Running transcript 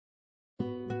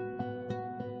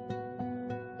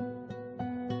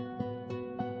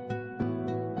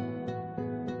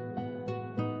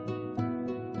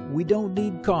We don't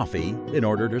need coffee in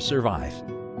order to survive,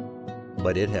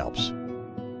 but it helps.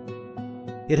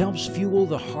 It helps fuel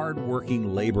the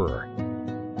hard-working laborer.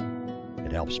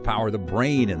 It helps power the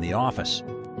brain in the office.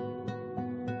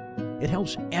 It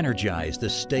helps energize the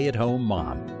stay-at-home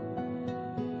mom.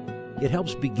 It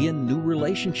helps begin new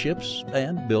relationships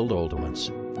and build old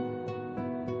ones.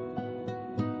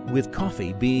 With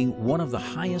coffee being one of the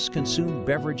highest consumed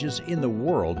beverages in the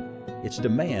world, its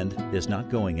demand is not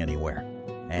going anywhere,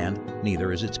 and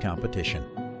neither is its competition.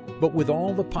 But with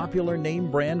all the popular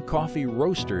name-brand coffee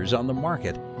roasters on the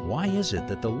market, why is it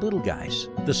that the little guys,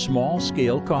 the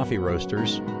small-scale coffee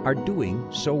roasters, are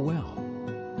doing so well?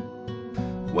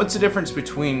 What's the difference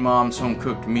between Mom's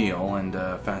home-cooked meal and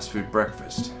a fast food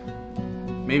breakfast?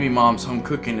 Maybe Mom's home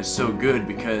cooking is so good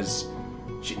because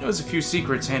she knows a few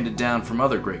secrets handed down from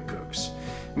other great cooks.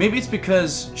 Maybe it's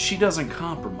because she doesn't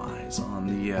compromise on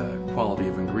the quality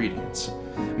of ingredients.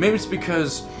 Maybe it's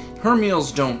because her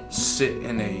meals don't sit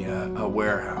in a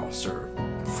warehouse or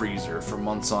freezer for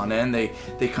months on end.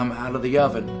 They come out of the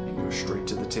oven and go straight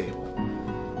to the table.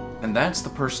 And that's the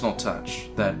personal touch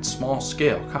that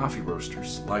small-scale coffee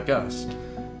roasters like us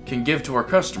can give to our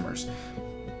customers.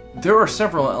 There are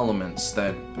several elements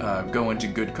that go into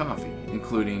good coffee,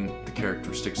 including the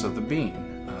characteristics of the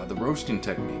bean, the roasting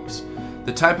techniques,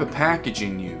 the type of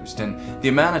packaging used, and the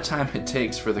amount of time it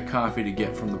takes for the coffee to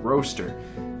get from the roaster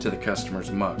to the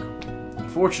customer's mug.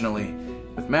 Unfortunately,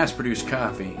 with mass-produced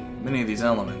coffee, many of these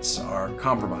elements are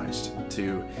compromised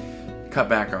to cut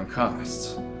back on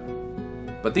costs.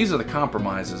 But these are the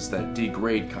compromises that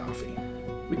degrade coffee.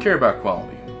 We care about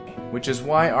quality, which is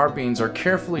why our beans are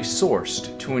carefully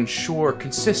sourced to ensure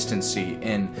consistency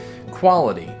in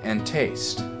quality and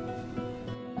taste.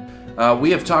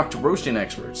 We have talked to roasting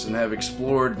experts and have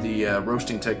explored the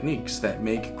roasting techniques that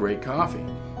make great coffee.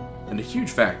 And a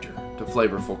huge factor to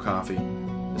flavorful coffee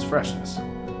is freshness.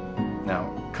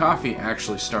 Now, coffee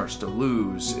actually starts to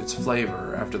lose its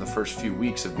flavor after the first few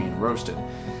weeks of being roasted.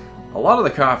 A lot of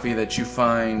the coffee that you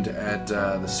find at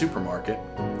the supermarket,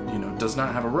 does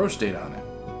not have a roast date on it,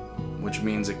 which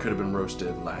means it could have been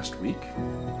roasted last week,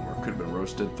 or it could have been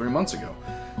roasted 3 months ago.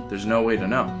 There's no way to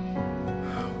know.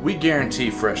 We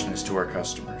guarantee freshness to our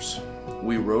customers.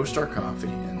 We roast our coffee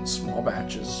in small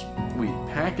batches. We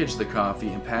package the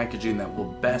coffee in packaging that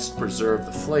will best preserve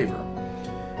the flavor.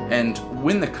 And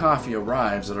when the coffee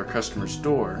arrives at our customer's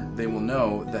door, they will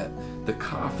know that the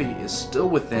coffee is still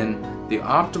within the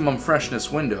optimum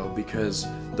freshness window because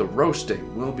the roast date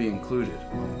will be included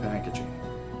on the packaging.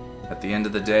 At the end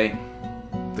of the day,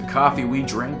 the coffee we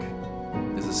drink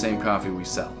is the same coffee we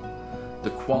sell. The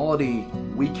quality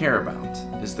we care about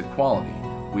is the quality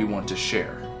we want to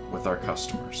share with our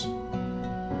customers.